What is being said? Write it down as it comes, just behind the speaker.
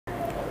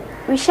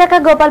విశాఖ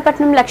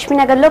గోపాలపట్నం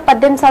లక్ష్మీనగర్లో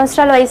 18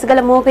 సంవత్సరాల వయసు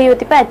గల మూగ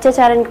యువతిపై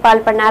అత్యాచారానికి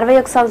పాల్పడిన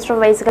 61 సంవత్సరం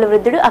వయసు గల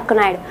వృద్ధుడు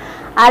అక్కునాయుడు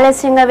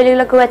ఆలస్యంగా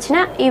వెలుగులోకి వచ్చిన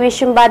ఈ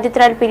విషయం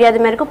బాధితురాలి ఫిర్యాదు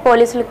మేరకు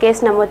పోలీసులు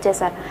కేసు నమోదు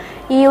చేశారు.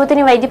 ఈ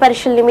యువతిని వైద్య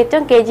పరీక్షల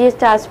నిమిత్తం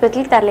కేజీహెచ్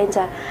ఆసుపత్రికి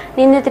తరలించారు.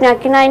 నిందితుని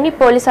అక్కునాయుడిని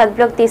పోలీసు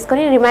అదుపులోకి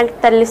తీసుకుని రిమాండ్కి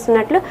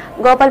తరలిస్తున్నట్లు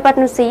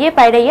గోపాలపట్నం సీఏ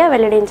పైడయ్య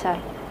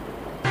వెల్లడించారు.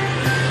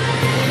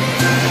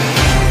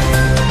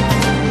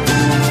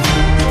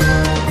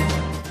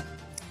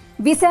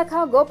 విశాఖ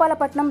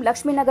గోపాలపట్నం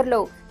లక్ష్మీనగర్లో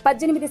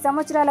 18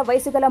 సంవత్సరాల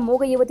వయసు గల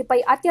మూగ యువతిపై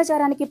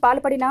అత్యాచారానికి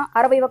పాల్పడిన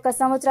 61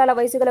 సంవత్సరాల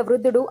వయసు గల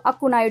వృద్ధుడు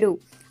అక్కునాయుడు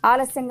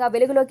ఆలస్యంగా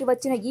వెలుగులోకి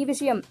వచ్చిన ఈ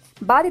విషయం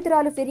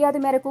బాధితురాలు ఫిర్యాదు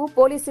మేరకు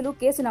పోలీసులు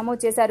కేసు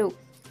నమోదు చేశారు.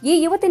 ఈ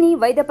యువతిని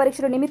వైద్య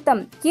పరీక్షల నిమిత్తం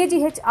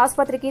కేజీహెచ్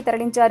ఆసుపత్రికి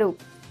తరలించారు.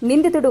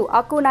 నిందితుడు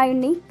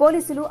అక్కునాయుడిని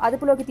పోలీసులు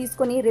అదుపులోకి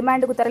తీసుకుని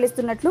రిమాండ్కు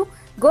తరలిస్తున్నట్లు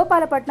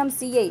గోపాలపట్నం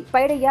సీఐ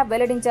పైడయ్య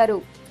వెల్లడించారు.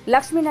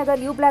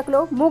 లక్ష్మీనగర్ యూ బ్లాక్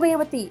లో మూగ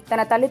యువతి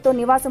తన తల్లితో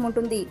నివాసం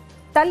ఉంటుంది.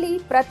 తల్లి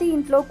ప్రతి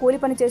ఇంట్లో కూలి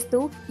పని చేస్తూ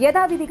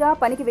యథావిధిగా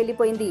పనికి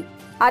వెళ్లిపోయింది.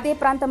 అదే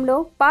ప్రాంతంలో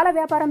పాల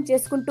వ్యాపారం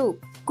చేసుకుంటూ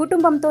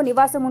కుటుంబంతో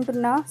నివాసం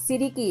ఉంటున్న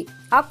సిరికి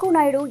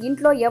అక్కునాయుడు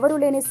ఇంట్లో ఎవరూ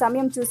లేని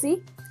సమయం చూసి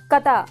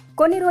గత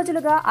కొన్ని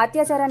రోజులుగా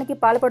అత్యాచారానికి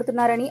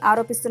పాల్పడుతున్నారని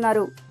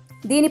ఆరోపిస్తున్నారు.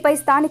 దీనిపై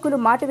స్థానికులు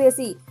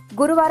మాటువేసి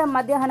గురువారం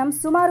మధ్యాహ్నం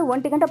సుమారు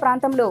 1 గంట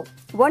ప్రాంతంలో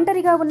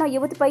ఒంటరిగా ఉన్న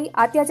యువతిపై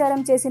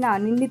అత్యాచారం చేసిన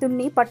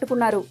నిందితుడిని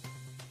పట్టుకున్నారు.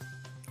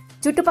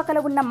 చుట్టుపక్కల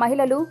ఉన్న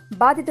మహిళలు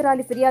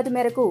బాధితురాలి ఫిర్యాదు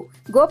మేరకు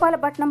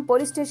గోపాలపట్నం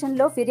పోలీస్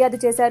స్టేషన్లో ఫిర్యాదు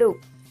చేశారు.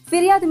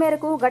 ఫిర్యాదు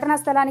మేరకు ఘటనా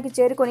స్థలానికి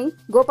చేరుకుని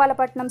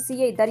గోపాలపట్నం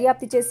సీఐ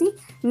దర్యాప్తు చేసి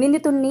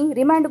నిందితుడిని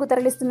రిమాండ్కు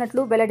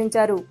తరలిస్తున్నట్లు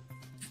వెల్లడించారు.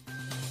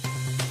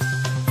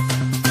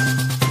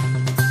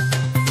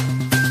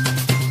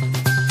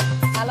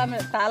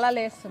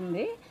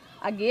 తాళాలేస్తుంది.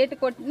 ఆ గేటు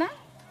కొట్టినా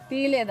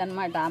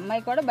తీయలేదన్నమాట.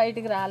 అమ్మాయి కూడా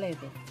బయటికి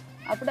రాలేదు.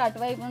 అప్పుడు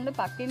అటువైపు నుండి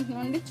పక్కింటి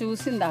నుండి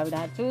చూసింది ఆవిడ.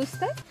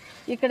 చూస్తే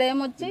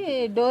ఇక్కడేమొచ్చి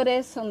డోర్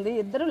వేస్తుంది,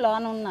 ఇద్దరు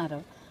లోన ఉన్నారు.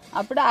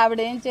 అప్పుడు ఆవిడ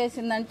ఏం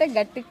చేసిందంటే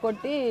గట్టికి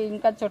కొట్టి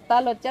ఇంకా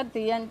చుట్టాలు వచ్చారు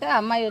తీయంటే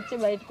అమ్మాయి వచ్చి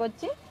బయటకు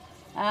వచ్చి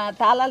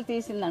తాళాలు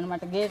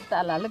తీసిందనమాట. గేట్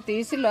తాళాలు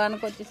తీసి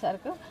లోనకి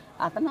వచ్చేసరికి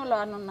అతను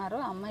లోన ఉన్నారు,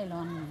 అమ్మాయి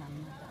లోన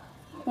ఉందన్నమాట.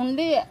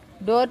 ఉండి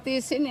డోర్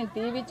తీసి నేను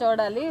టీవీ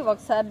చూడాలి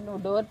ఒకసారి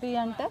నువ్వు డోర్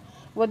తీయంటే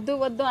వద్దు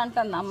వద్దు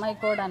అంటుంది అమ్మాయి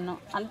కూడాను.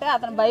 అంటే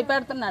అతను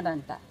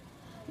భయపెడుతున్నాడంట,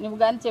 నువ్వు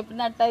కానీ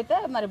చెప్పినట్టయితే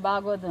మరి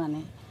బాగోదు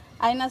అని.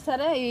 అయినా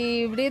సరే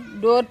ఈవిడి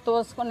డోర్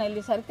తోసుకొని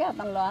వెళ్ళేసరికి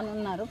అతను లోన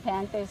ఉన్నారు,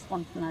 ప్యాంట్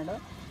వేసుకుంటున్నాడు.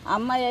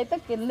 అమ్మాయి అయితే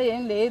కింద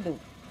ఏం లేదు.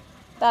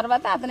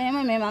 తర్వాత అతనేమో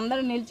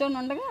మేమందరం నిల్చొని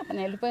ఉండగా అతను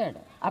వెళ్ళిపోయాడు.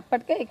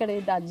 అప్పటికే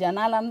ఇక్కడ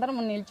జనాలందరం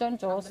నిల్చొని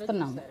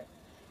చూస్తున్నాము.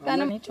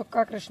 కానీ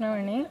చుక్కా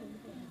కృష్ణవేణి,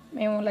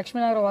 మేము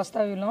లక్ష్మీనగర్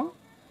వాస్తవ్యంలో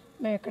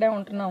మేము ఇక్కడే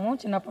ఉంటున్నాము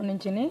చిన్నప్పటి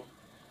నుంచి.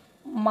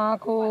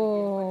 మాకు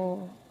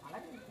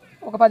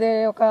ఒక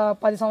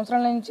 10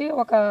 సంవత్సరాల నుంచి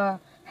ఒక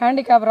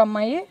హ్యాండిక్యాపర్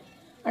అమ్మాయి,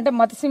 అంటే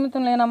మతి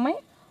సీమితం లేని అమ్మాయి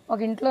ఒక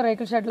ఇంట్లో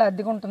రేకుల షెడ్లో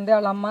అద్దెకుంటుంది.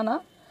 వాళ్ళ అమ్మాన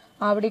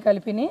ఆవిడ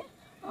కలిపిని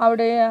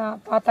ఆవిడ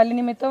ఆ తల్లి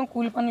నిమిత్తం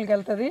కూలి పనులకు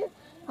వెళ్తుంది.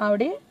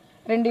 ఆవిడ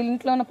 2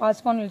 ఇంట్లోనే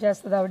పాసి పనులు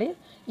చేస్తుంది. ఆవిడ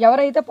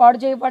ఎవరైతే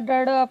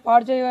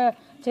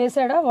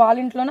చేశాడో వాళ్ళ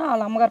ఇంట్లోనే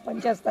వాళ్ళ అమ్మగారు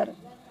పని చేస్తారు.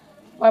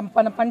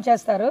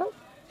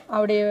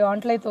 ఆవిడ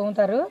వంటలు అయితే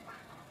తోముతారు.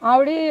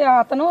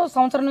 అతను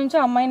సంవత్సరం నుంచి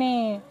అమ్మాయిని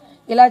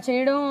ఇలా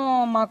చేయడం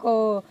మాకు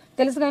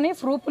తెలుసు, కానీ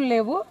ప్రూఫ్లు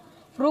లేవు.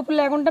 ప్రూఫ్లు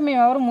లేకుండా మేము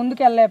ఎవరు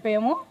ముందుకు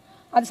వెళ్ళలేకపోయాము.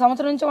 అది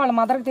సంవత్సరం నుంచి వాళ్ళ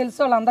మదర్కి తెలుసు,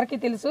 వాళ్ళందరికీ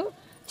తెలుసు.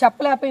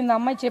 చెప్పలేకపోయింది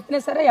అమ్మాయి. చెప్పినా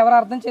సరే ఎవరు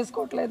అర్థం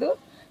చేసుకోవట్లేదు.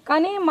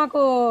 కానీ మాకు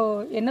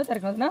ఎన్నో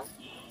తరగతిన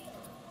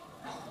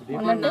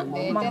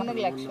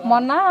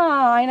మొన్న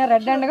ఆయన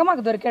రెడ్ హ్యాండ్గా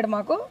మాకు దొరికాడు.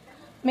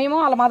 మేము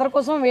వాళ్ళ మదర్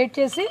కోసం వెయిట్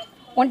చేసి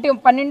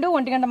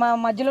 12-1 గంట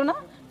మధ్యలోన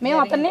మేము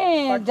అతన్ని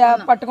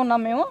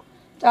పట్టుకున్నాం. మేము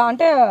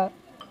అంటే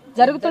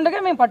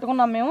జరుగుతుండగా మేము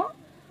పట్టుకున్నాం. మేము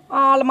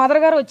వాళ్ళ మదర్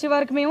గారు వచ్చే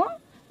వరకు మేము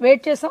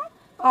వెయిట్ చేసాం.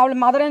 ఆవిడ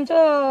మదర్ నుంచో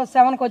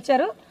 7కి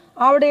వచ్చారు.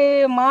 ఆవిడ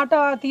మాట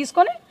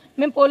తీసుకొని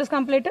మేము పోలీస్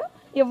కంప్లైంట్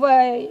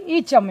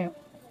ఇచ్చాం. మేము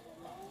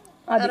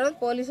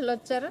పోలీసులు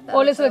వచ్చారు,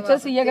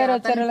 సీఏ గారు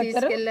వచ్చారు,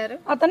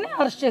 అతన్ని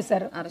అరెస్ట్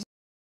చేశారు.